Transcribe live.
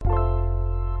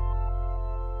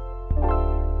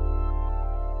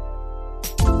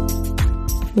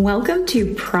Welcome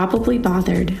to Probably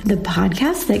Bothered, the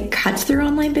podcast that cuts through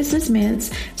online business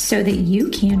myths so that you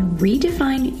can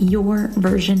redefine your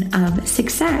version of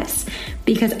success.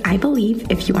 Because I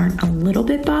believe if you aren't a little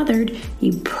bit bothered,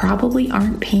 you probably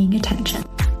aren't paying attention.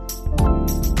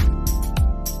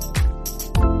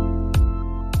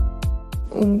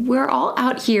 We're all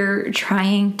out here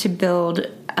trying to build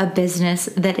a business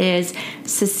that is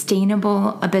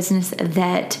sustainable, a business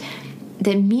that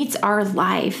meets our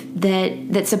life,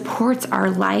 that supports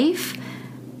our life.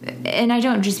 And I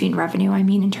don't just mean revenue, I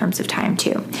mean in terms of time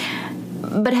too.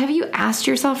 But have you asked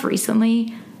yourself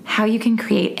recently how you can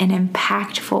create an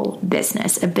impactful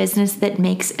business, a business that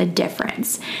makes a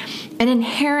difference? And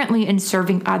inherently in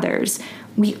serving others,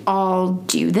 we all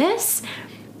do this.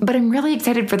 But I'm really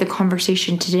excited for the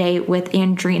conversation today with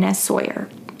Andrena Sawyer.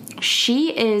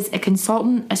 She is a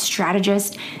consultant, a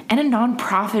strategist, and a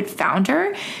nonprofit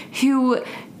founder who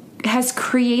has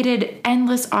created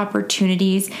endless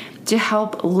opportunities to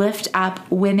help lift up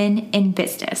women in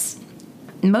business.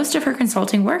 Most of her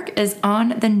consulting work is on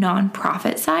the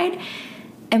nonprofit side,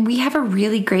 and we have a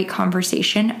really great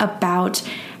conversation about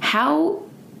how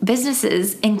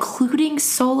businesses, including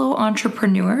solo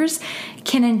entrepreneurs,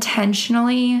 can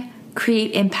intentionally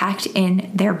create impact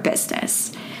in their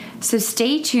business. So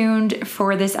stay tuned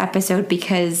for this episode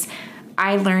because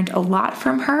I learned a lot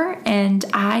from her and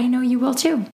I know you will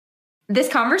too. This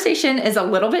conversation is a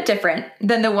little bit different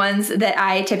than the ones that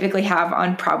I typically have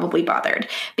on Probably Bothered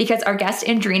because our guest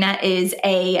Andrena is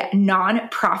a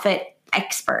nonprofit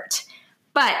expert.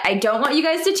 But I don't want you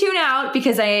guys to tune out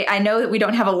because I know that we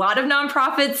don't have a lot of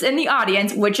nonprofits in the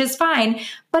audience, which is fine.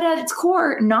 But at its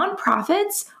core,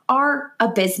 nonprofits are a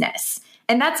business.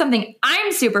 And that's something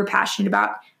I'm super passionate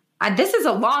about. This is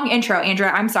a long intro,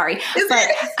 Andrea. I'm sorry. But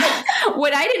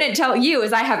what I didn't tell you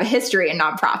is I have a history in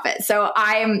nonprofit. So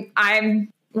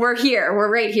we're here.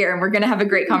 We're right here. And we're going to have a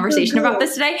great conversation about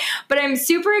this today. But I'm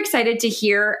super excited to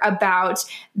hear about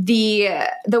the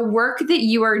work that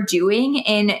you are doing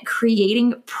in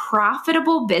creating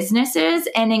profitable businesses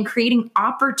and in creating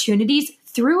opportunities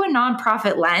through a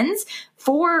nonprofit lens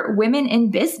for women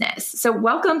in business. So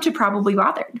welcome to Probably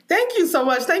Bothered. Thank you so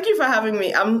much. Thank you for having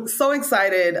me. I'm so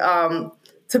excited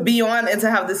to be on and to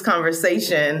have this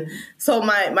conversation. So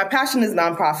my passion is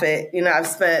nonprofit. You know, I've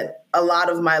spent a lot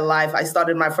of my life. I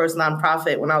started my first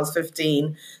nonprofit when I was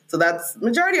 15. So that's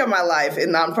majority of my life in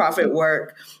nonprofit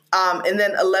work. And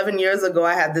then 11 years ago,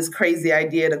 I had this crazy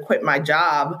idea to quit my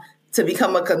job to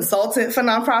become a consultant for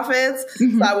nonprofits.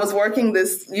 Mm-hmm. So I was working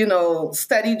this,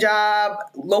 steady job,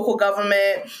 local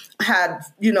government, had,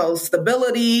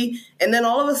 stability. And then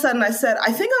all of a sudden I said,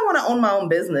 I think I want to own my own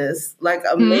business like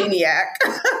a maniac.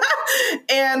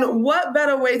 And what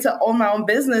better way to own my own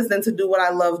business than to do what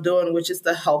I love doing, which is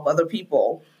to help other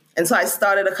people. And so I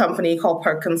started a company called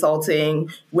Perk Consulting,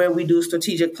 where we do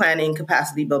strategic planning,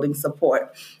 capacity building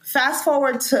support. Fast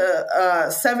forward to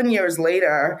 7 years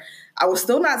later, I was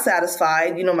still not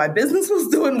satisfied. My business was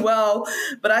doing well,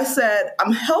 but I said,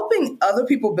 I'm helping other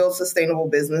people build sustainable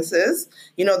businesses.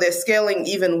 They're scaling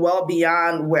even well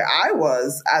beyond where I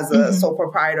was as a sole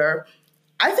proprietor.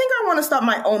 I think I want to start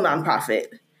my own nonprofit.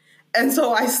 And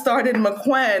so I started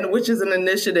McQuinn, which is an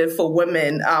initiative for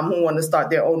women who want to start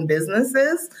their own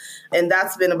businesses. And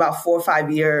that's been about 4 or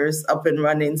 5 years up and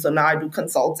running. So now I do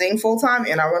consulting full time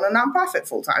and I run a nonprofit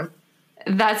full time.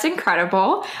 That's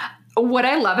incredible. What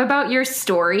I love about your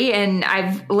story, and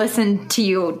I've listened to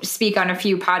you speak on a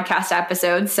few podcast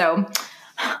episodes, so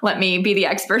let me be the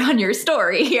expert on your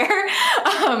story here.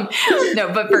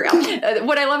 No, but for real,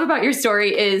 what I love about your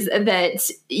story is that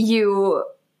you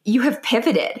have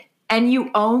pivoted and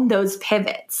you own those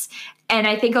pivots. And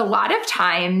I think a lot of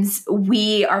times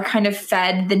we are kind of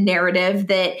fed the narrative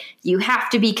that you have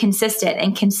to be consistent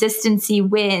and consistency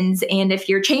wins. And if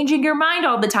you're changing your mind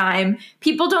all the time,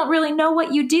 people don't really know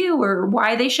what you do or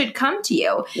why they should come to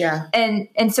you. Yeah.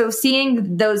 And so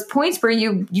seeing those points where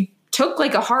you took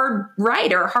like a hard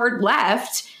right or a hard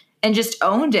left and just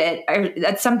owned it,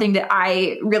 that's something that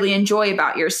I really enjoy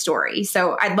about your story.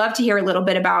 So I'd love to hear a little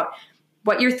bit about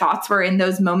what your thoughts were in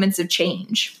those moments of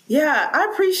change. Yeah, I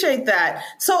appreciate that.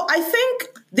 So I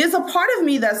think there's a part of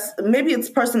me that's maybe it's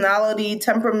personality,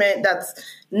 temperament, that's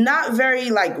not very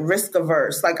risk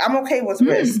averse. I'm okay with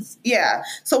risks. Yeah.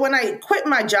 So when I quit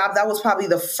my job, that was probably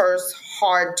the first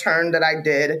hard turn that I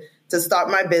did to start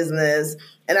my business.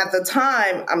 And at the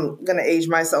time, I'm going to age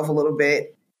myself a little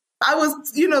bit. I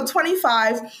was,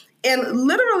 25. And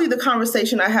literally the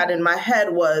conversation I had in my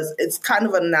head was, it's kind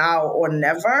of a now or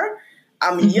never.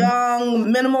 I'm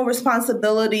young, minimal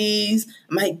responsibilities.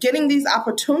 I'm getting these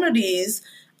opportunities.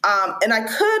 And I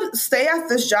could stay at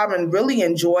this job and really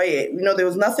enjoy it. There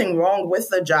was nothing wrong with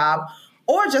the job,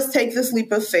 or just take this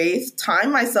leap of faith,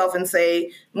 time myself and say,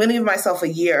 I'm going to give myself a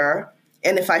year.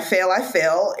 And if I fail, I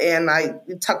fail. And I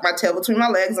tuck my tail between my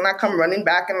legs and I come running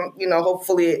back and,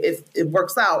 hopefully it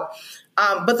works out.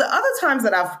 But the other times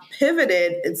that I've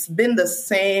pivoted, it's been the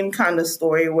same kind of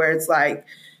story where it's like,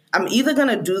 I'm either going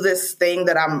to do this thing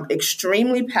that I'm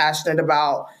extremely passionate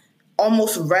about,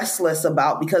 almost restless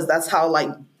about, because that's how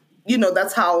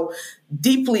that's how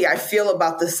deeply I feel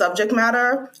about the subject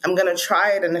matter. I'm going to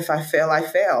try it. And if I fail, I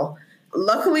fail.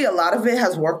 Luckily, a lot of it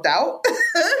has worked out.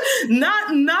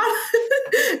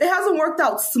 It hasn't worked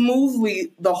out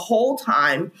smoothly the whole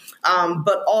time.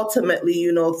 But ultimately,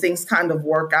 things kind of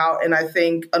work out. And I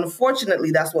think,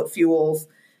 unfortunately, that's what fuels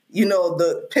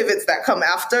the pivots that come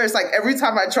after. It's like every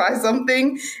time I try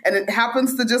something and it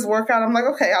happens to just work out, I'm like,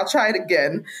 okay, I'll try it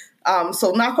again.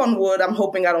 So knock on wood, I'm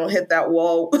hoping I don't hit that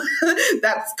wall.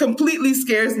 That completely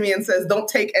scares me and says, don't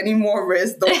take any more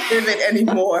risks, don't pivot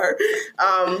anymore.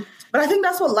 But I think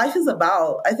that's what life is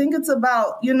about. I think it's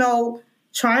about,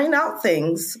 trying out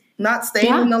things, not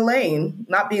staying in the lane,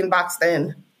 not being boxed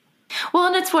in. Well,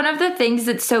 and it's one of the things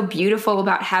that's so beautiful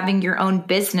about having your own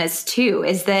business too,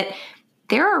 is that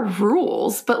there are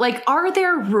rules, but are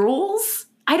there rules?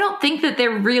 I don't think that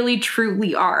there really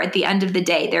truly are at the end of the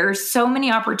day. There are so many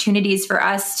opportunities for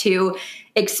us to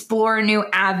explore new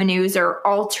avenues or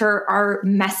alter our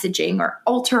messaging or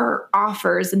alter our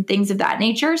offers and things of that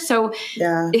nature. So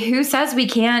who says we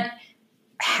can't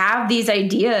have these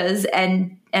ideas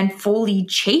and fully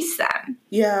chase them?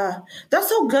 Yeah, that's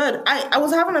so good. I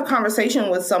was having a conversation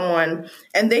with someone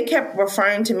and they kept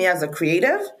referring to me as a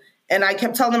creative. And I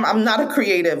kept telling them I'm not a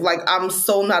creative. I'm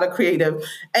so not a creative.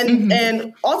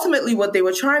 And ultimately what they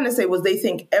were trying to say was they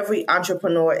think every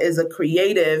entrepreneur is a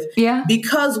creative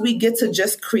because we get to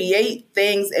just create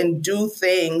things and do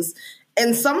things.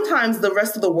 And sometimes the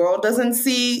rest of the world doesn't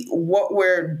see what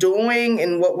we're doing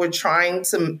and what we're trying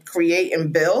to create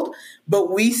and build,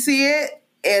 but we see it.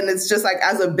 And it's just like,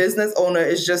 as a business owner,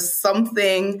 it's just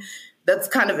something that's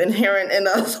kind of inherent in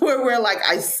us where we're like,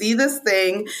 I see this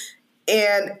thing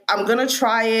and I'm going to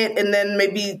try it. And then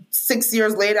maybe 6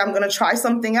 years later, I'm going to try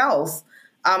something else.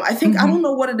 I think, I don't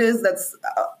know what it is that's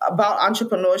about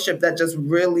entrepreneurship that just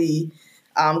really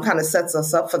kind of sets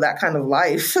us up for that kind of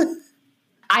life.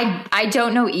 I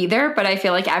don't know either, but I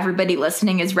feel like everybody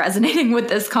listening is resonating with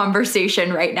this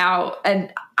conversation right now.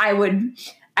 And I would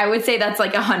say that's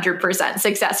 100%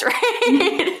 success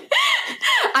rate.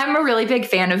 I'm a really big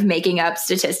fan of making up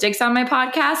statistics on my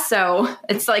podcast. So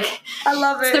it's I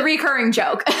love it. It's the recurring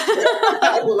joke.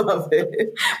 I love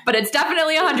it. But it's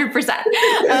definitely 100%.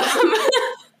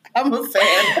 I'm a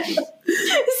fan.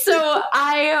 So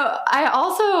I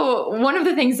also, one of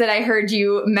the things that I heard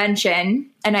you mention,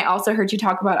 and I also heard you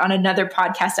talk about on another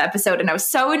podcast episode, and I was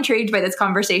so intrigued by this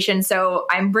conversation. So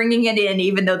I'm bringing it in,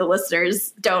 even though the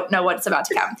listeners don't know what's about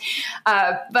to come.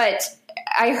 But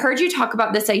I heard you talk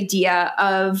about this idea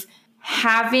of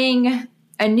having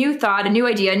a new thought, a new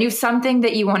idea, a new something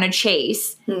that you want to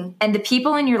chase, and the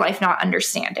people in your life not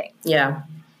understanding. Yeah.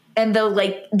 And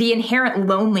the inherent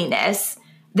loneliness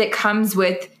that comes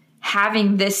with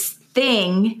having this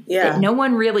thing that no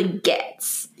one really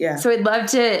gets. Yeah. So I'd love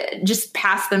to just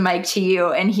pass the mic to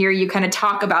you and hear you kind of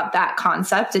talk about that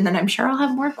concept. And then I'm sure I'll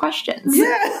have more questions.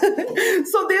 Yeah.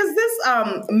 So there's this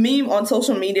meme on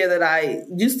social media that I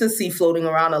used to see floating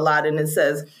around a lot. And it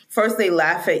says, first they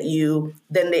laugh at you,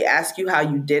 then they ask you how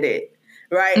you did it.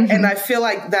 Right. And I feel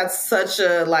like that's such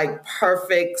a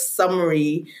perfect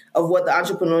summary of what the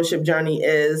entrepreneurship journey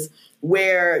is,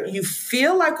 where you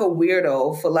feel like a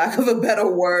weirdo, for lack of a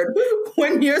better word,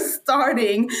 when you're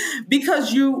starting,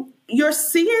 because you're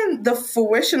seeing the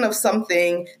fruition of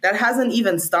something that hasn't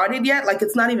even started yet.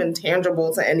 It's not even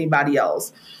tangible to anybody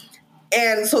else.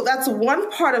 And so that's one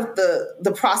part of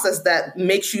the process that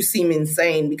makes you seem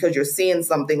insane, because you're seeing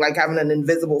something like having an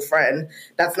invisible friend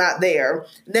that's not there.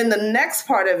 Then the next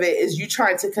part of it is you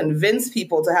trying to convince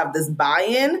people to have this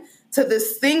buy-in to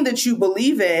this thing that you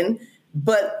believe in,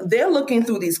 but they're looking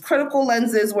through these critical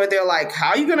lenses where they're like, how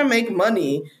are you going to make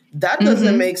money? That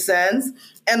doesn't make sense.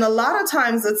 And a lot of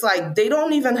times it's they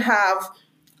don't even have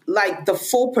the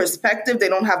full perspective. They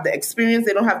don't have the experience.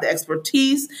 They don't have the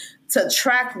expertise to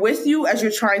track with you as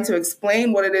you're trying to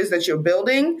explain what it is that you're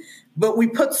building. But we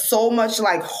put so much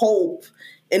hope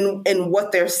in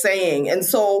what they're saying. And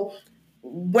so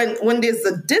when there's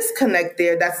a disconnect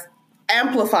there, that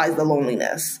amplifies the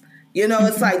loneliness.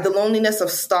 It's the loneliness of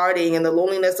starting and the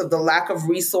loneliness of the lack of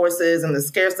resources and the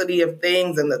scarcity of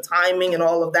things and the timing and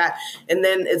all of that. And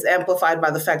then it's amplified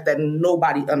by the fact that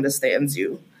nobody understands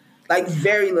you. Like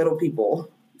very little people,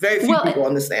 very few people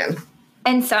understand.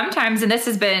 And sometimes, and this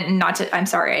has been I'm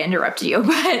sorry, I interrupted you,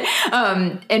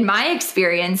 but in my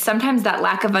experience, sometimes that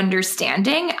lack of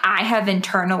understanding, I have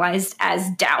internalized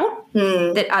as doubt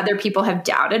that other people have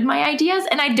doubted my ideas.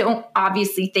 And I don't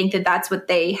obviously think that that's what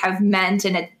they have meant.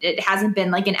 And it hasn't been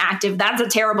like an active, that's a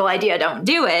terrible idea, don't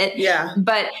do it. Yeah.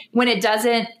 But when it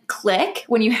doesn't click,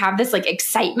 when you have this like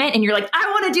excitement and you're like,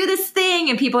 I want to do this thing.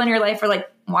 And people in your life are like,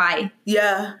 why?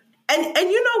 Yeah. And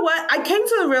you know what? I came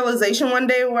to the realization one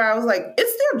day where I was like,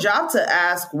 it's their job to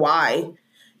ask why,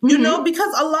 you know,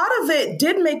 because a lot of it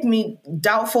did make me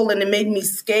doubtful and it made me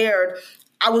scared.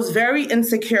 I was very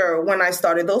insecure when I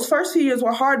started. Those first few years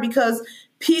were hard because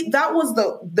that was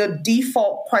the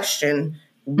default question.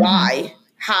 Why?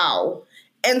 How?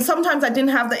 And sometimes I didn't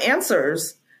have the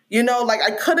answers. You know, like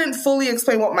I couldn't fully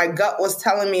explain what my gut was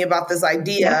telling me about this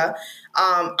idea. Yeah.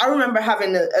 I remember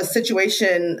having a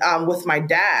situation with my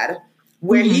dad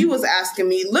where he was asking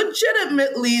me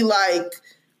legitimately like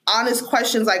honest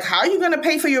questions like, how are you going to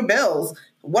pay for your bills?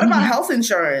 What about health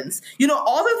insurance? You know,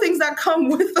 all the things that come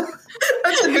with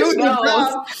a traditional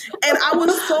job. And I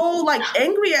was so like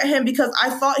angry at him because I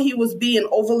thought he was being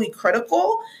overly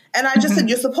critical. And I just said,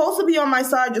 you're supposed to be on my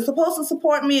side. You're supposed to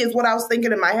support me is what I was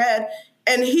thinking in my head.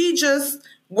 And he just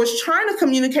was trying to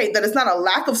communicate that it's not a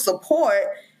lack of support.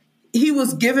 He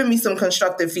was giving me some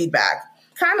constructive feedback,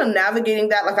 kind of navigating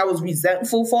that. Like I was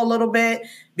resentful for a little bit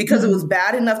because it was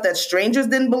bad enough that strangers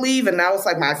didn't believe. And now it's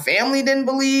like my family didn't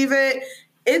believe it.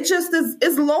 It just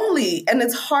is lonely and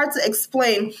it's hard to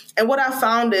explain. And what I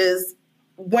found is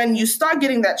when you start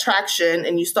getting that traction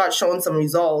and you start showing some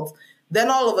results, then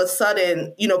all of a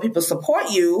sudden, you know, people support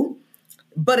you,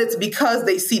 but it's because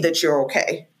they see that you're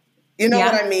okay. You know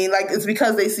what I mean? Like, it's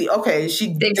because they see, okay,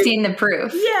 they've seen the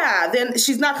proof. Yeah, then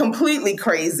she's not completely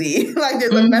crazy. Like,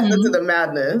 there's a method to the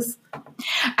madness.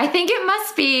 I think it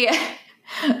must be,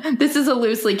 this is a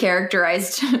loosely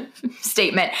characterized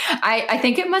statement. I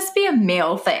think it must be a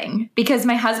male thing because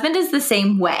my husband is the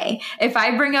same way. If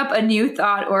I bring up a new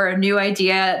thought or a new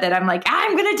idea that I'm like,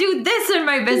 I'm going to do this in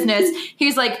my business,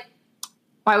 he's like,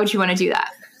 why would you want to do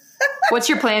that? What's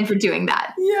your plan for doing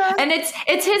that? Yeah. And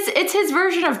it's his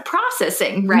version of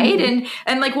processing, right?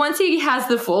 And like once he has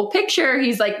the full picture,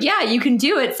 he's like, yeah, you can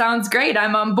do it. Sounds great.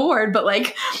 I'm on board. But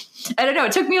like, I don't know.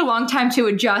 It took me a long time to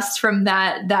adjust from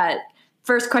that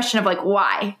first question of like,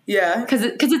 why? Yeah. Because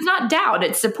it's not doubt,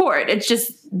 it's support. It's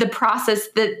just the process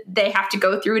that they have to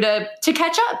go through to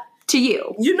catch up to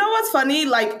you. You know what's funny?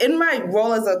 Like in my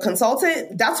role as a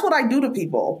consultant, that's what I do to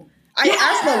people. I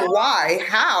asked them why,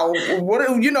 how,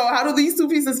 what, you know, how do these two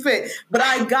pieces fit? But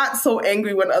I got so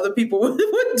angry when other people would do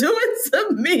it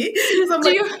to me. So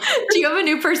do you have a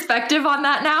new perspective on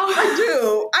that now? I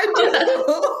do.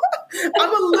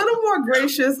 I'm a little more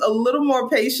gracious, a little more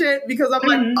patient because I'm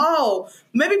like, oh,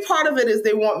 maybe part of it is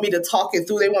they want me to talk it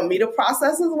through. They want me to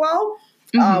process as well.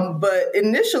 But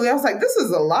initially I was like, this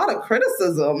is a lot of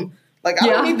criticism. Like, I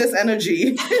don't need this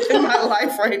energy in my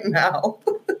life right now.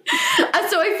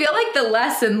 So I feel like the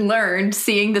lesson learned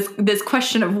seeing this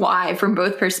question of why from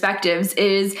both perspectives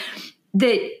is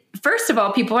that, first of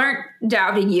all, people aren't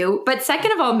doubting you. But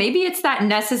second of all, maybe it's that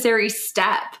necessary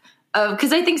step of,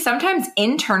 because I think sometimes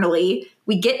internally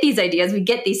we get these ideas, we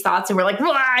get these thoughts and we're like,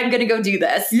 well, I'm going to go do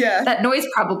this. Yeah. That noise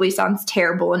probably sounds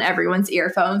terrible in everyone's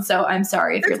earphones. So I'm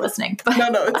sorry if you're listening. But,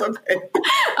 No, it's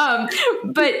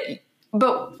okay.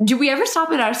 But do we ever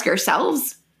stop and ask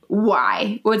ourselves,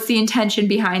 why? What's the intention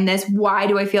behind this? Why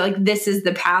do I feel like this is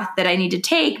the path that I need to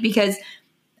take? Because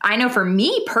I know for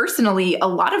me personally, a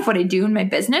lot of what I do in my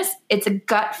business, it's a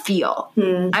gut feel.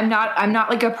 I'm not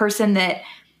like a person that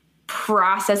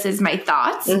processes my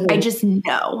thoughts. I just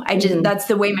know. That's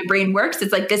the way my brain works.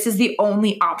 It's like, this is the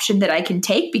only option that I can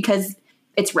take because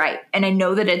it's right. And I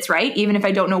know that it's right, even if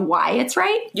I don't know why it's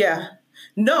right. Yeah.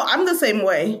 No, I'm the same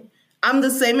way. I'm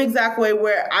the same exact way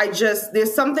where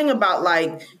there's something about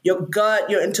like your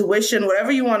gut, your intuition,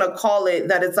 whatever you want to call it,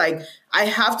 that it's like, I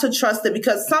have to trust it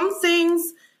because some things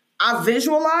I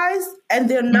visualize and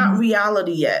they're not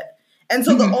reality yet. And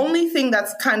so the only thing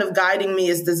that's kind of guiding me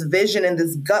is this vision and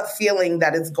this gut feeling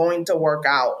that it's going to work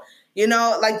out. You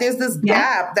know, like there's this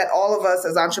gap that all of us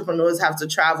as entrepreneurs have to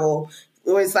travel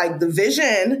where it's like the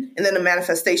vision and then the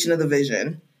manifestation of the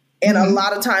vision. And a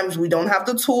lot of times we don't have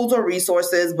the tools or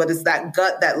resources, but it's that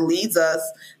gut that leads us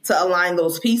to align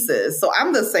those pieces. So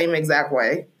I'm the same exact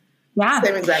way. Yeah.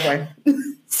 Same exact way.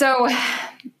 So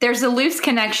there's a loose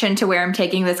connection to where I'm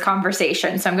taking this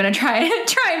conversation. So I'm going to try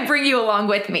and bring you along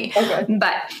with me. Okay.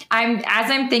 But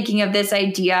as I'm thinking of this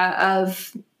idea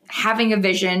of having a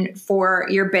vision for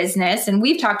your business. And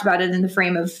we've talked about it in the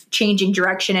frame of changing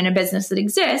direction in a business that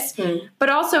exists, but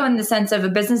also in the sense of a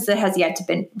business that has yet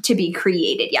to be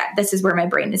created yet. This is where my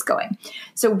brain is going.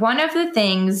 So one of the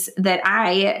things that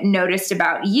I noticed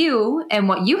about you and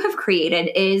what you have created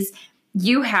is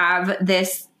you have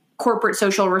this corporate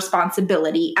social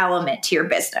responsibility element to your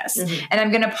business. And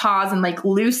I'm going to pause and like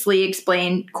loosely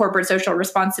explain corporate social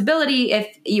responsibility if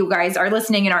you guys are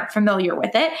listening and aren't familiar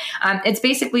with it. It's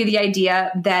basically the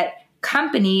idea that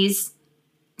companies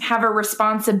have a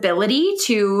responsibility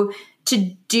to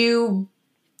do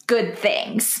good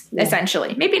things,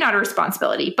 essentially. Maybe not a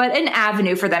responsibility, but an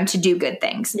avenue for them to do good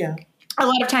things. Yeah. A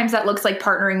lot of times that looks like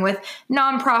partnering with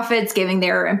nonprofits, giving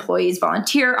their employees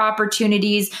volunteer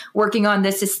opportunities, working on the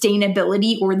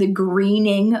sustainability or the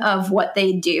greening of what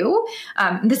they do.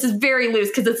 This is very loose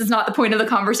because this is not the point of the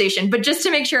conversation, but just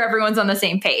to make sure everyone's on the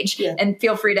same page. And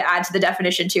feel free to add to the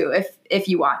definition too if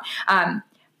you want.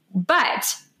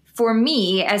 But for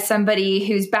me, as somebody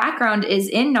whose background is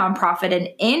in nonprofit and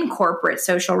in corporate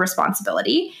social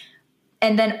responsibility,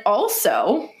 and then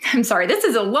also, I'm sorry, this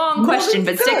is a long question,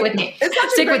 but stick with me. It's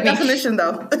such a great definition,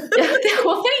 though.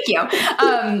 Well, thank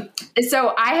you.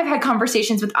 So I have had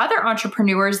conversations with other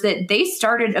entrepreneurs that they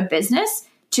started a business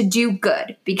to do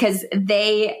good because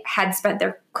they had spent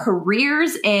their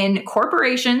careers in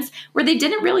corporations where they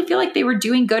didn't really feel like they were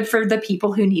doing good for the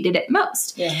people who needed it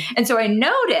most. And so I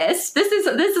noticed this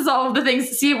is all of the things.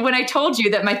 See, when I told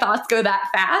you that my thoughts go that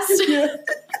fast,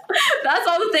 that's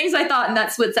all the things I thought in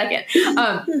that split second.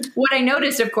 What I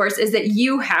noticed, of course, is that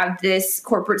you have this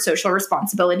corporate social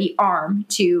responsibility arm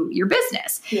to your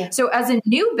business. So as a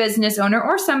new business owner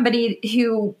or somebody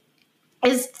who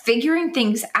is figuring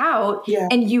things out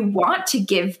and you want to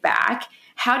give back,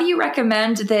 how do you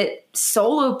recommend that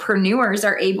solopreneurs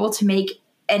are able to make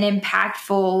an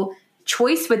impactful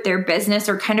choice with their business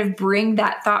or kind of bring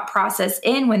that thought process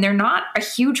in when they're not a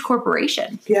huge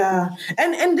corporation?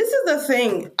 And this is the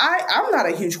thing. I'm not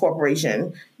a huge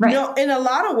corporation. You know, in a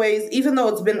lot of ways, even though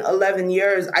it's been 11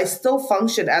 years, I still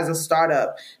function as a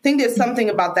startup. I think there's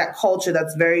something about that culture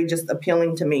that's very just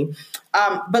appealing to me.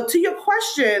 But to your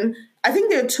question, I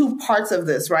think there are two parts of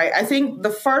this, right? I think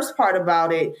the first part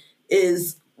about it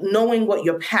is knowing what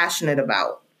you're passionate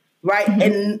about, right?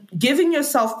 And giving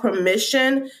yourself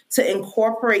permission to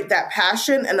incorporate that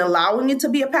passion and allowing it to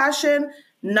be a passion,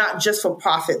 not just for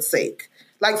profit's sake.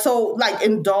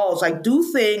 Indulge,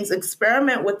 do things,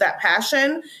 experiment with that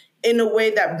passion in a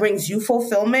way that brings you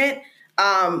fulfillment,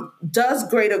 does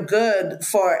greater good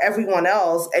for everyone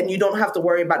else, and you don't have to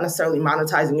worry about necessarily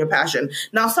monetizing your passion.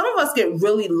 Now, some of us get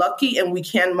really lucky and we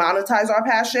can monetize our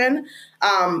passion,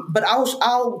 but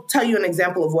I'll tell you an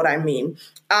example of what I mean.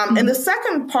 And the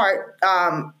second part,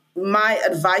 my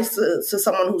advice to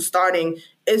someone who's starting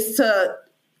is to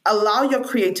allow your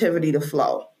creativity to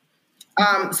flow.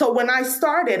 So when I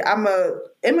started, I'm an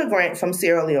immigrant from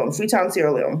Sierra Leone, Freetown,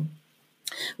 Sierra Leone.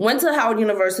 Went to Howard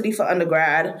University for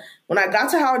undergrad. When I got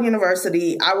to Howard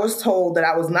University, I was told that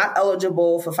I was not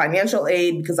eligible for financial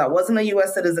aid because I wasn't a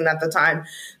U.S. citizen at the time.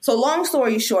 So long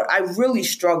story short, I really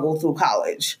struggled through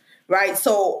college, right?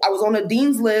 So I was on a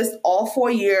dean's list all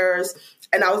 4 years,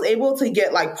 and I was able to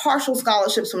get partial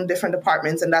scholarships from different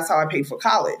departments, and that's how I paid for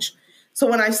college. So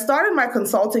when I started my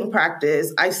consulting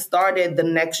practice, I started the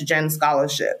Next Gen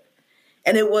Scholarship.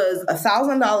 And it was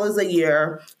 $1,000 a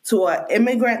year to an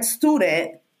immigrant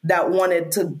student that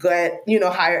wanted to get,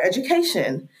 higher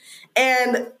education.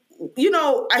 And,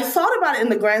 I thought about it in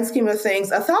the grand scheme of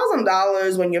things.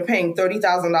 $1,000 when you're paying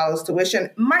 $30,000 tuition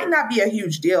might not be a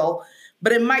huge deal,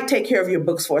 but it might take care of your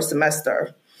books for a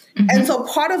semester. And so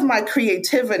part of my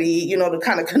creativity, to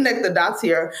kind of connect the dots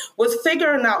here, was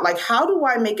figuring out, how do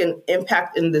I make an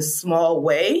impact in this small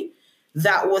way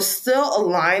that was still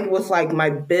aligned with my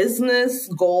business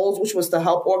goals, which was to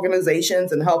help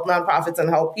organizations and help nonprofits and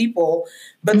help people,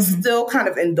 but still kind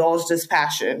of indulge this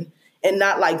passion and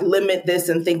not limit this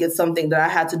and think it's something that I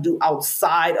had to do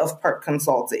outside of PERT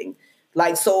consulting.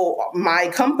 So my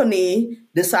company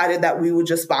decided that we would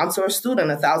just sponsor a student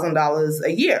 $1,000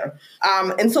 a year.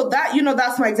 And so that,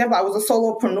 that's my example. I was a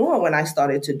solopreneur when I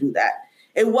started to do that.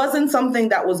 It wasn't something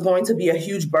that was going to be a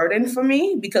huge burden for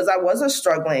me because I was a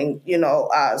struggling,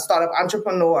 startup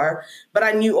entrepreneur. But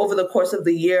I knew over the course of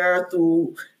the year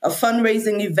through a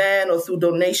fundraising event or through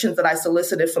donations that I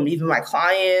solicited from even my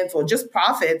clients or just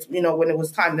profits, when it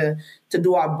was time to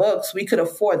do our books, we could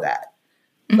afford that.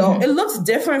 So it looks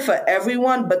different for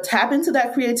everyone, but tap into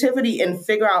that creativity and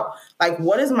figure out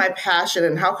what is my passion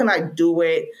and how can I do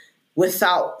it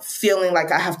without feeling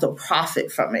like I have to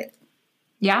profit from it.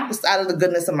 Yeah. Just out of the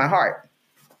goodness of my heart.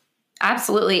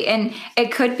 Absolutely. And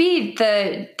it could be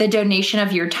the donation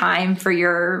of your time for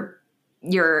your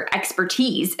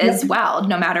expertise as well,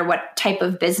 no matter what type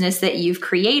of business that you've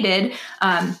created.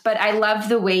 But I love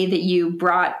the way that you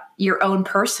brought your own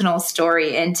personal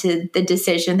story into the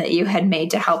decision that you had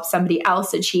made to help somebody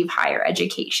else achieve higher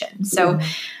education. So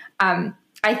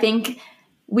I think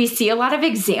we see a lot of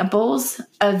examples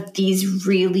of these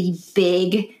really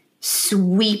big,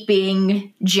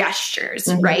 sweeping gestures,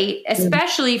 right?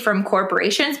 Especially from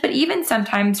corporations, but even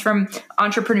sometimes from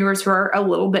entrepreneurs who are a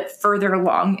little bit further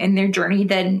along in their journey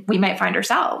than we might find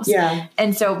ourselves. Yeah.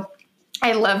 And so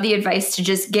I love the advice to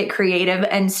just get creative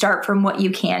and start from what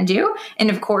you can do. And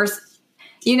of course,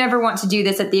 you never want to do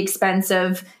this at the expense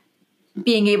of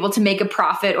being able to make a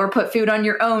profit or put food on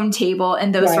your own table.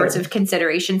 And those sorts of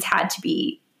considerations had to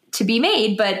be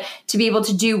made, but to be able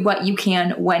to do what you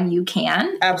can when you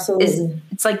can. Absolutely.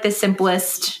 It's like the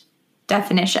simplest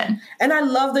definition. And I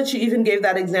love that you even gave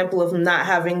that example of not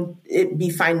having it be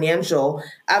financial.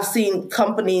 I've seen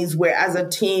companies where as a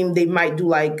team, they might do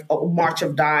like a March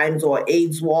of Dimes or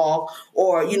AIDS Walk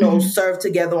or, serve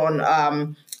together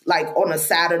on, like on a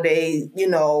Saturday,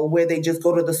 where they just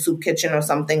go to the soup kitchen or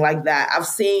something like that. I've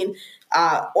seen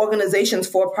organizations,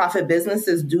 for-profit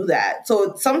businesses do that.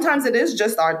 So sometimes it is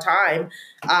just our time.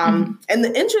 And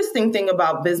the interesting thing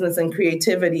about business and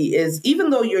creativity is even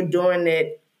though you're doing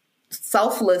it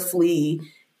selflessly,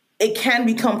 it can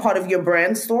become part of your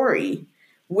brand story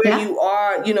where you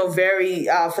are, very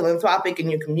philanthropic and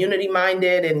you're community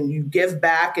minded and you give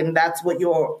back. And that's what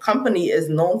your company is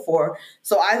known for.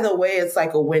 So either way, it's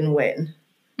like a win-win.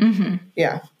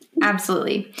 Yeah,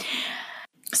 absolutely.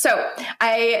 So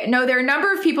I know there are a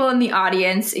number of people in the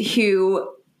audience who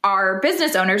are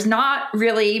business owners, not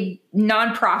really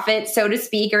nonprofit, so to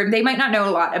speak, or they might not know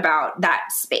a lot about that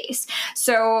space.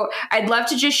 So I'd love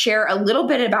to just share a little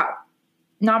bit about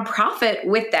nonprofit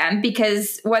with them,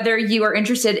 because whether you are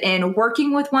interested in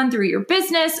working with one through your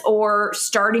business or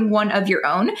starting one of your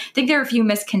own, I think there are a few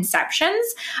misconceptions,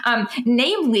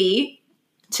 namely,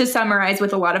 to summarize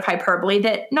with a lot of hyperbole,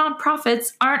 that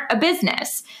nonprofits aren't a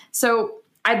business. So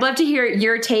I'd love to hear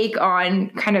your take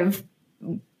on kind of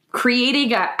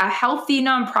creating a healthy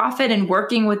nonprofit and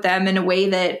working with them in a way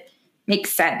that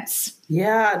makes sense.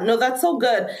 Yeah, no, that's so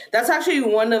good. That's actually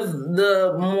one of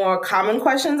the more common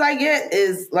questions I get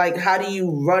is like, how do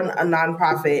you run a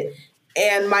nonprofit?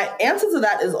 And my answer to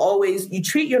that is always you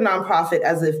treat your nonprofit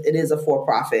as if it is a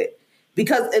for-profit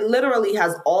because it literally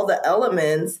has all the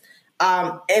elements.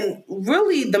 And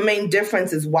really the main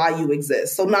difference is why you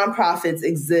exist. So nonprofits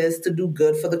exist to do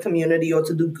good for the community or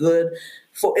to do good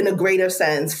for in a greater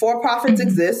sense. For-profits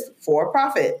exist for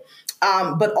profit.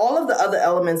 But all of the other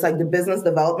elements like the business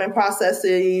development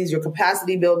processes, your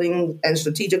capacity building and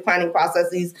strategic planning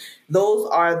processes, those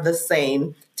are the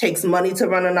same. Takes money to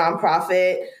run a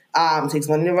nonprofit, takes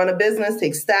money to run a business,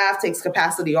 takes staff, takes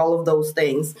capacity, all of those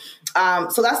things.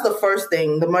 So that's the first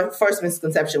thing, the first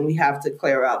misconception we have to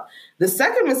clear up. The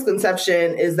second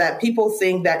misconception is that people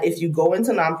think that if you go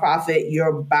into nonprofit,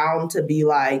 you're bound to be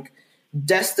like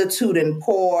destitute and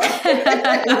poor,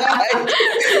 like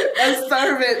a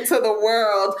servant to the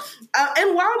world.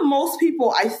 And while most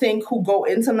people, I think, who go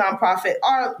into nonprofit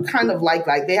are kind of like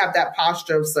they have that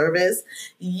posture of service.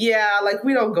 Yeah, like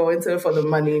we don't go into it for the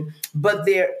money, but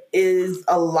there is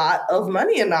a lot of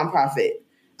money in nonprofit.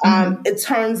 It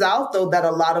turns out, though, that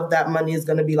a lot of that money is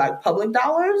going to be like public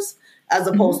dollars as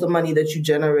opposed to money that you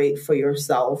generate for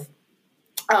yourself.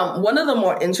 One of the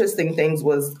more interesting things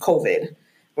was COVID.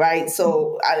 Right.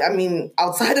 So, I mean,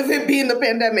 outside of it being the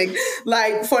pandemic,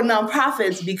 like for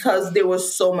nonprofits, because there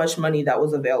was so much money that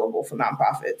was available for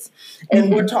nonprofits.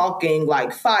 And we're talking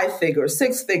like 5-figure,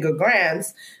 6-figure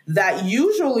grants that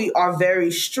usually are very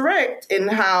strict in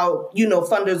how,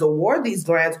 funders award these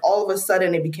grants. All of a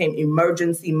sudden, it became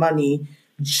emergency money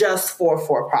just for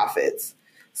profits.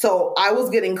 So I was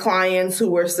getting clients who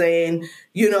were saying,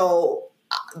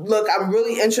 look, I'm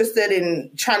really interested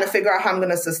in trying to figure out how I'm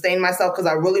going to sustain myself because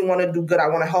I really want to do good. I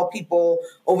want to help people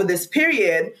over this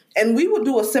period. And we would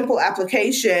do a simple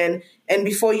application. And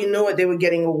before you knew it, they were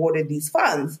getting awarded these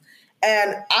funds.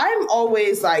 And I'm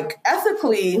always like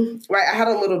ethically, right? I had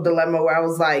a little dilemma where I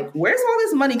was like, where's all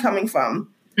this money coming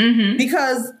from?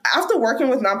 Because after working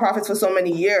with nonprofits for so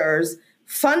many years,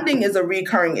 funding is a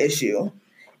recurring issue.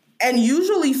 And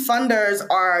usually funders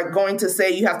are going to say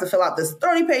you have to fill out this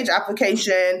 30-page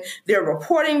application. There are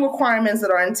reporting requirements that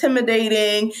are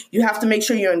intimidating. You have to make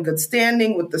sure you're in good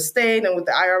standing with the state and with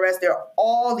the IRS. There are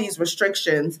all these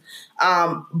restrictions.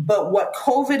 But what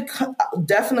COVID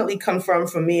definitely confirmed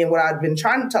for me and what I've been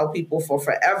trying to tell people for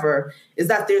forever is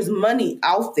that there's money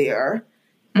out there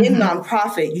In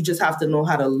nonprofit, you just have to know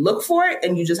how to look for it,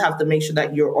 and you just have to make sure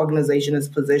that your organization is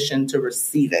positioned to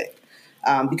receive it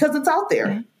because it's out there.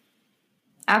 Yeah.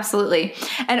 Absolutely.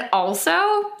 And also,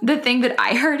 the thing that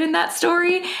I heard in that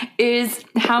story is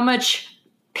how much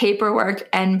paperwork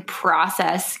and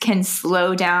process can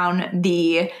slow down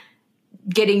the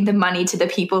getting the money to the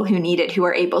people who need it, who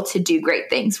are able to do great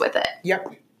things with it.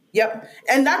 Yep.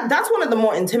 And that's one of the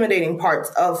more intimidating parts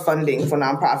of funding for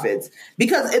nonprofits,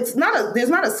 because there's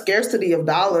not a scarcity of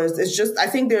dollars. It's just, I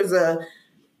think there's a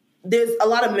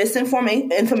lot of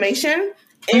information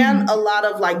and a lot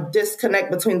of like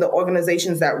disconnect between the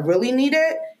organizations that really need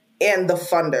it and the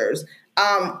funders.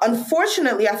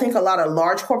 Unfortunately, I think a lot of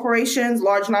large corporations,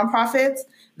 large nonprofits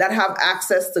that have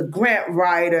access to grant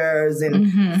writers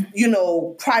and,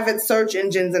 private search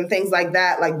engines and things like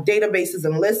that, like databases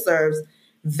and listservs,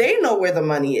 they know where the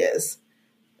money is,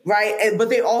 right? But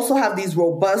they also have these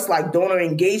robust like donor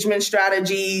engagement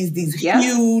strategies, these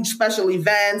huge special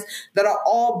events that are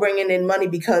all bringing in money,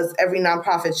 because every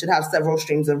nonprofit should have several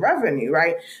streams of revenue,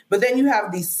 right? But then you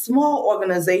have these small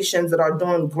organizations that are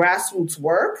doing grassroots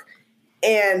work,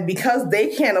 and because they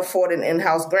can't afford an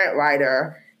in-house grant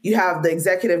writer, you have the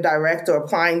executive director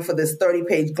applying for this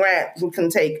 30-page grant who can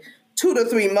take 2 to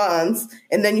 3 months,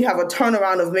 and then you have a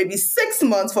turnaround of maybe 6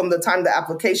 months from the time the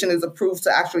application is approved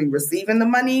to actually receiving the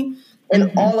money.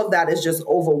 And all of that is just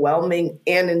overwhelming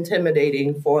and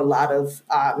intimidating for a lot of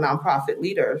nonprofit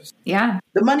leaders. Yeah.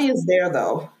 The money is there,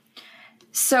 though.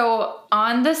 So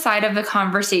on the side of the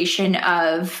conversation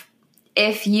of,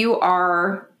 if you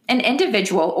are an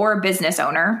individual or a business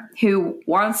owner who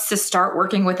wants to start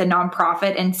working with a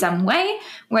nonprofit in some way,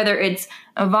 whether it's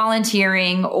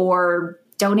volunteering or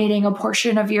donating a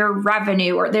portion of your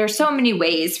revenue, or there's so many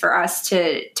ways for us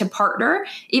to partner,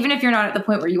 even if you're not at the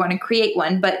point where you want to create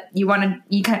one, but you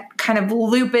kind of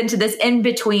loop into this in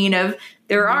between of,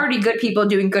 there are already good people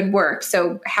doing good work.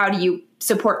 So how do you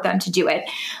support them to do it?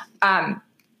 How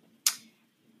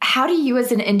do you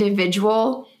as an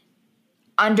individual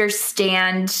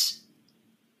understand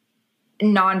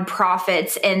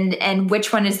nonprofits and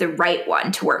which one is the right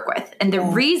one to work with? And the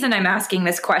reason I'm asking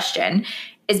this question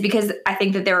is because I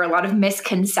think that there are a lot of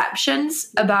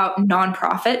misconceptions about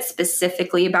nonprofits,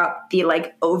 specifically about the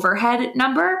like overhead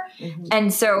number.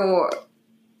 And so,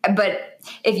 but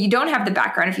if you don't have the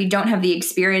background, if you don't have the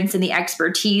experience and the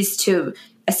expertise to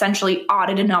essentially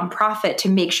audit a nonprofit to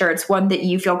make sure it's one that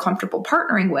you feel comfortable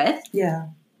partnering with,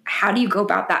 how do you go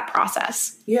about that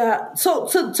process? Yeah. So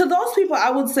to those people, I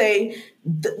would say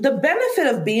the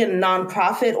benefit of being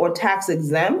nonprofit or tax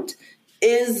exempt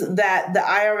is that the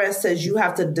IRS says you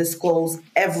have to disclose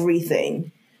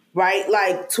everything, right?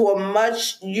 Like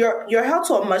you're held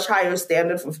to a much higher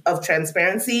standard of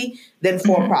transparency than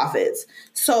for-profits.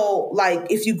 So like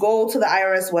if you go to the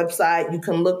IRS website, you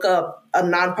can look up a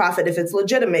nonprofit. If it's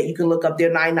legitimate, you can look up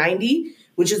their 990,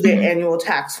 which is their annual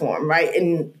tax form, right?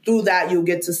 And through that, you'll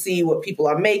get to see what people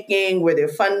are making, where their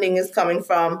funding is coming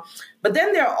from. But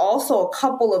then there are also a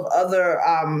couple of other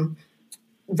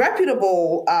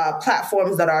reputable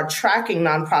platforms that are tracking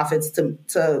nonprofits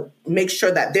to make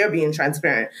sure that they're being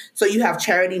transparent. So you have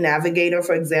Charity Navigator,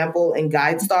 for example, and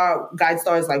GuideStar.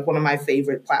 GuideStar is like one of my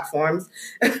favorite platforms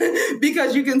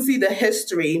because you can see the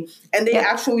history, and they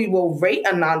actually will rate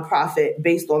a nonprofit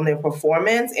based on their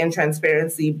performance and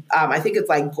transparency. I think it's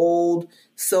like gold,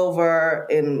 silver,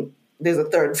 and there's a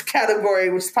third category,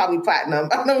 which is probably platinum.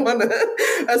 I don't want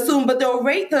to assume, but they'll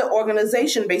rate the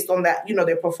organization based on that,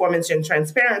 their performance and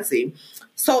transparency.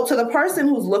 So to the person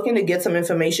who's looking to get some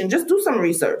information, just do some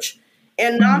research.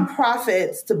 And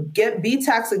nonprofits, to be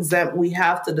tax exempt, we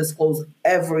have to disclose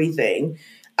everything.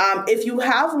 If you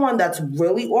have one that's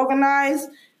really organized,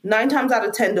 9 times out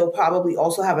of 10, they'll probably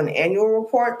also have an annual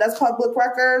report that's public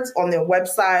records on their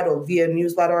website or via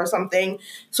newsletter or something.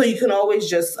 So you can always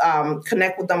just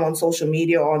connect with them on social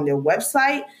media or on their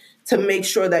website to make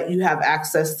sure that you have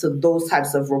access to those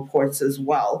types of reports as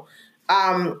well.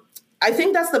 I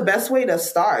think that's the best way to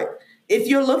start. If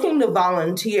you're looking to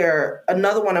volunteer,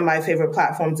 another one of my favorite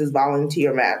platforms is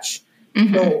Volunteer Match.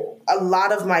 So a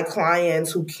lot of my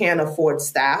clients who can't afford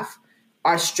staff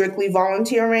are strictly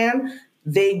volunteer ran.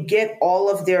 They get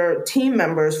all of their team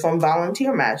members from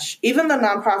Volunteer Match. Even the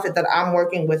nonprofit that I'm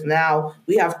working with now,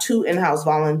 we have 2 in-house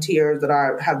volunteers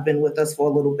that have been with us for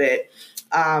a little bit.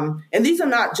 And these are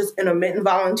not just intermittent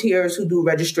volunteers who do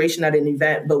registration at an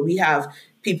event, but we have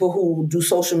people who do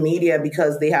social media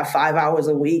because they have 5 hours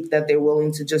a week that they're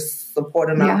willing to just support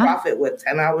a nonprofit with,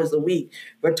 10 hours a week.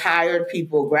 Retired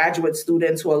people, graduate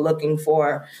students who are looking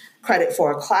for credit for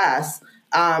a class.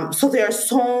 So there are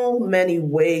so many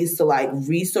ways to like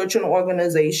research an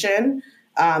organization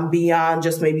beyond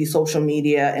just maybe social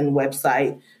media and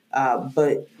website.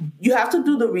 But you have to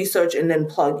do the research and then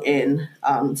plug in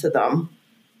to them.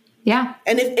 Yeah.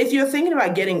 And if you're thinking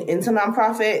about getting into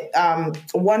nonprofit,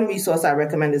 one resource I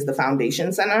recommend is the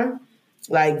Foundation Center.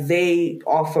 Like, they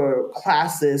offer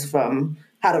classes from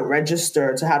how to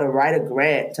register to how to write a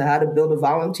grant to how to build a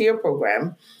volunteer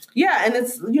program. Yeah, and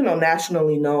it's,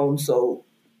 nationally known. So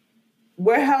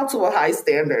we're held to a high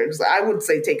standard. So I would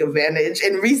say take advantage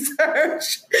and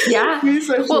research. Yeah.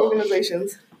 Research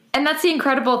organizations. And that's the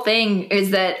incredible thing,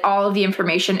 is that all of the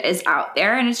information is out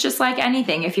there, and it's just like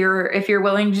anything. If you're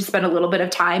willing to spend a little bit of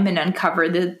time and uncover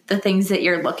the things that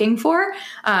you're looking for,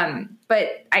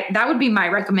 but that would be my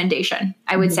recommendation.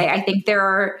 I would say I think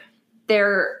there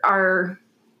are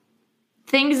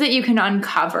things that you can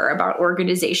uncover about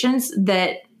organizations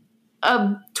that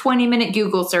a 20-minute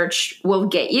Google search will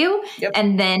get you,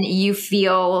 and then you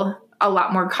feel a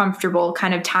lot more comfortable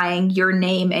kind of tying your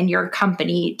name and your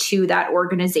company to that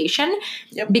organization,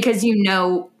 because you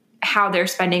know how they're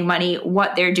spending money,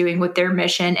 what they're doing with their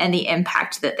mission, and the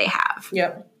impact that they have.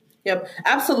 Yep,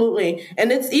 absolutely.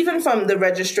 And it's even from the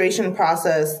registration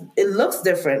process, it looks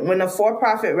different. When a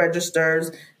for-profit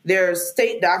registers, there's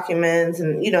state documents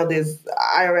and, there's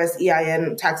IRS,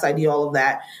 EIN, tax ID, all of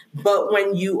that. But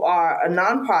when you are a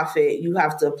nonprofit, you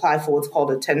have to apply for what's called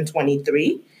a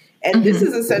 1023. And this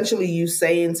is essentially you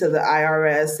saying to the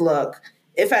IRS, look,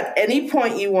 if at any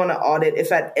point you want to audit,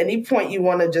 if at any point you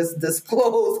want to just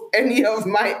disclose any of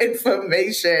my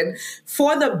information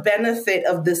for the benefit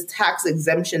of this tax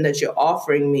exemption that you're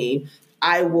offering me,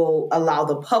 I will allow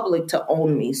the public to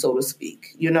own me, so to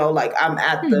speak. Like, I'm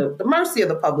at the mercy of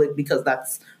the public because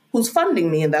that's who's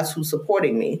funding me and that's who's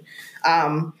supporting me.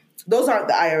 Those aren't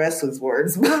the IRS's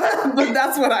words, but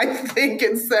that's what I think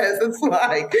it says. It's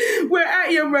like, we're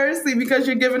at your mercy because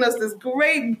you're giving us this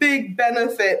great big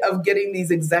benefit of getting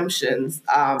these exemptions,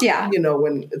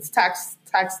 when it's tax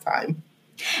time.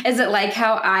 Is it like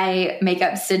how I make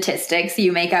up statistics?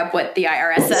 You make up what the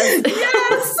IRS says?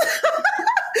 Yes.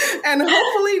 And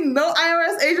hopefully no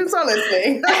IRS agents are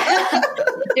listening.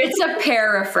 It's a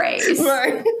paraphrase.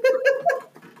 Right.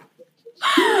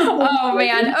 Oh,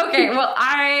 man. Okay. Well,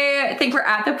 I think we're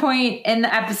at the point in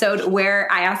the episode where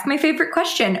I ask my favorite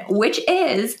question, which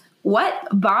is, what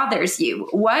bothers you?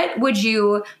 What would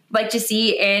you like to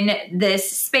see in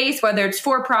this space, whether it's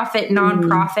for-profit,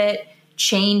 nonprofit,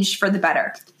 change for the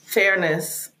better?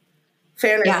 Fairness.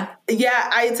 Yeah,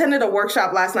 I attended a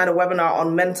workshop last night, a webinar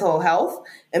on mental health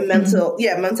and mental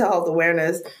health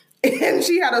awareness. And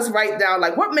she had us write down,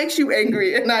 like, what makes you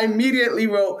angry? And I immediately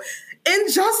wrote,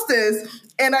 injustice.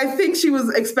 And I think she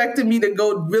was expecting me to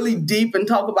go really deep and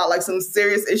talk about like some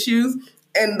serious issues.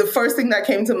 And the first thing that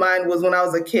came to mind was when I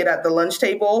was a kid at the lunch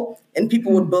table and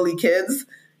people would bully kids.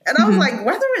 And I was like,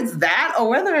 whether it's that or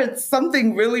whether it's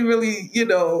something really, really,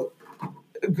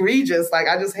 egregious, like,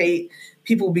 I just hate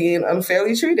people being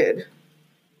unfairly treated.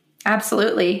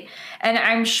 Absolutely. And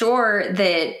I'm sure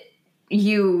that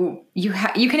you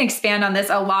can expand on this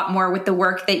a lot more with the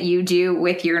work that you do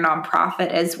with your nonprofit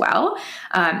as well.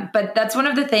 But that's one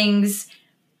of the things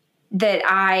that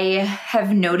I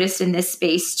have noticed in this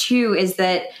space too, is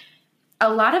that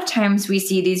a lot of times we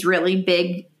see these really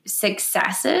big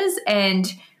successes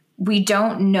and we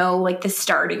don't know like the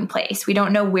starting place. We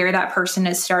don't know where that person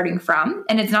is starting from.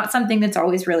 And it's not something that's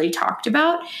always really talked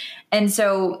about. And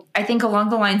so I think along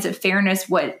the lines of fairness,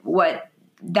 what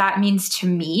that means to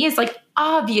me is like,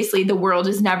 obviously the world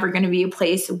is never going to be a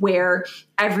place where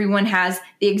everyone has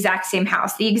the exact same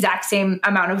house, the exact same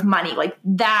amount of money. Like,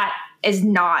 that is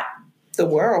not the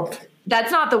world.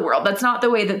 That's not the world. That's not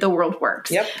the way that the world works.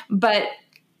 Yep. But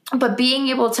being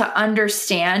able to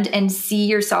understand and see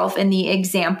yourself in the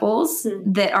examples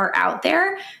that are out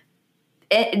there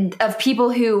of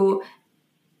people who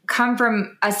come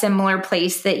from a similar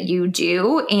place that you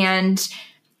do. And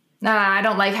I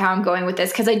don't like how I'm going with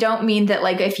this, because I don't mean that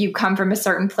like if you come from a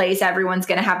certain place, everyone's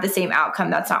going to have the same outcome.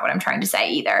 That's not what I'm trying to say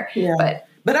either. Yeah.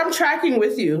 But I'm tracking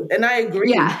with you, and I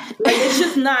agree. Yeah. Like, it's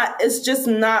just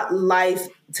not life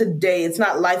today. It's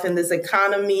not life in this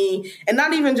economy, and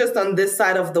not even just on this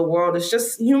side of the world. It's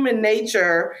just human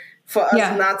nature for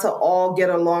us not to all get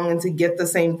along and to get the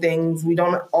same things. We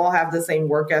don't all have the same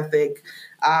work ethic.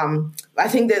 I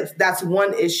think that's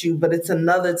one issue, but it's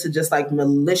another to just like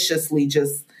maliciously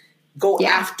just go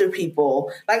after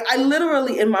people. Like, I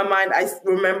literally, in my mind, I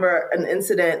remember an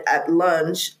incident at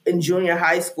lunch in junior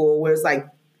high school where it's like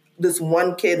this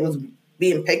one kid was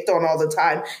being picked on all the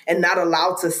time and not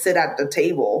allowed to sit at the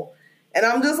table. And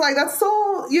I'm just like, that's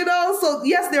so, so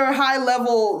yes, there are high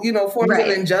level, forms of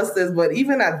injustice, but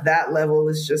even at that level,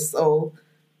 it's just so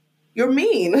you're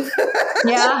mean.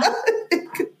 Yeah.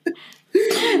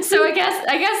 So I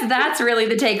guess that's really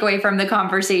the takeaway from the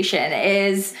conversation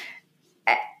is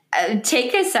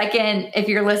take a second if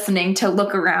you're listening to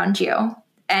look around you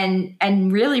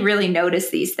and really, really notice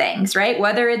these things, right?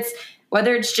 Whether it's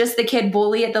just the kid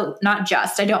bully I don't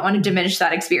want to diminish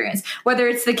that experience, whether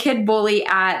it's the kid bully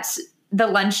at the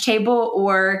lunch table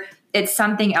or it's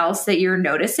something else that you're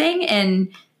noticing,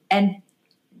 and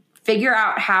figure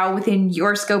out how within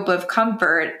your scope of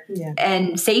comfort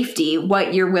and safety,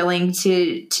 what you're willing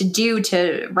to do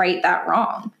to right that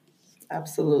wrong.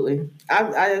 Absolutely.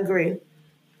 I agree.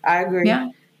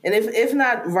 Yeah. And if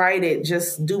not right it,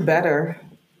 just do better.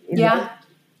 You know?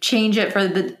 Change it for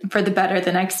the better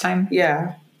the next time.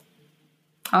 Yeah.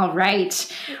 All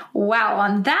right. Wow.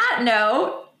 On that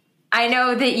note, I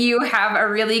know that you have a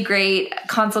really great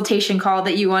consultation call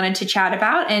that you wanted to chat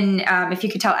about. And if you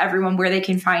could tell everyone where they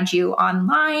can find you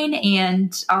online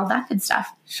and all that good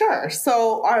stuff. Sure.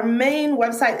 So our main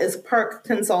website is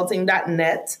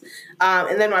perkconsulting.net.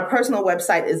 And then my personal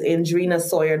website is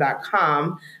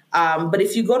andrenasawyer.com. But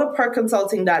if you go to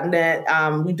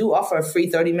perkconsulting.net, we do offer a free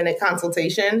 30-minute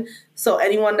consultation. So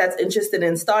anyone that's interested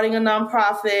in starting a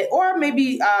nonprofit or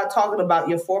maybe talking about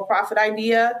your for-profit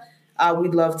idea,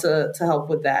 we'd love to help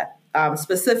with that,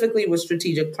 specifically with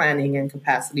strategic planning and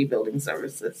capacity building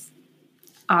services.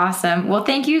 Awesome. Well,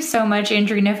 thank you so much,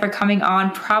 Andrena, for coming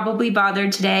on Probably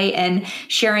Bothered today and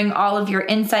sharing all of your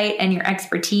insight and your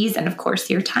expertise and, of course,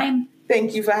 your time.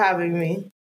 Thank you for having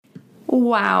me.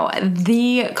 Wow.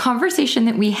 The conversation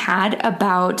that we had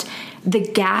about the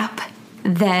gap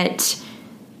that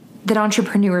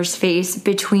entrepreneurs face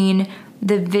between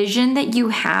the vision that you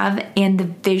have and the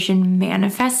vision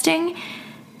manifesting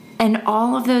and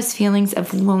all of those feelings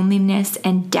of loneliness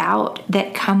and doubt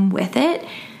that come with it.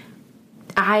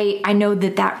 I know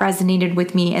that resonated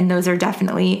with me, and those are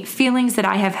definitely feelings that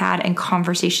I have had and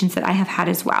conversations that I have had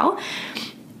as well.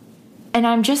 And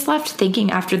I'm just left thinking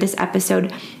after this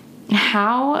episode,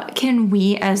 how can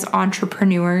we as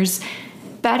entrepreneurs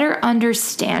better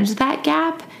understand that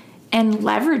gap and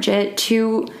leverage it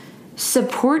to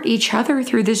support each other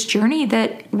through this journey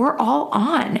that we're all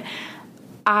on?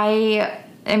 I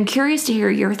am curious to hear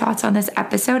your thoughts on this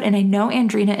episode, and I know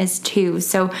Andrena is too.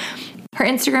 So her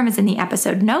Instagram is in the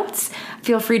episode notes.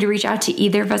 Feel free to reach out to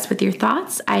either of us with your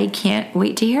thoughts. I can't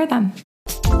wait to hear them.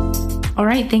 All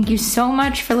right. Thank you so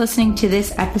much for listening to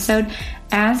this episode.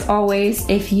 As always,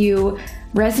 if you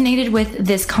resonated with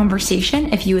this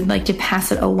conversation, if you would like to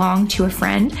pass it along to a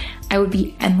friend, I would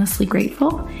be endlessly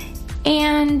grateful.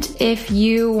 And if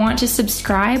you want to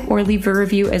subscribe or leave a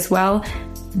review as well,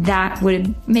 that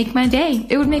would make my day.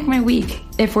 It would make my week,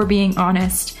 if we're being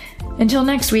honest. Until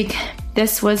next week,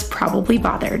 this was Probably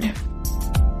Bothered.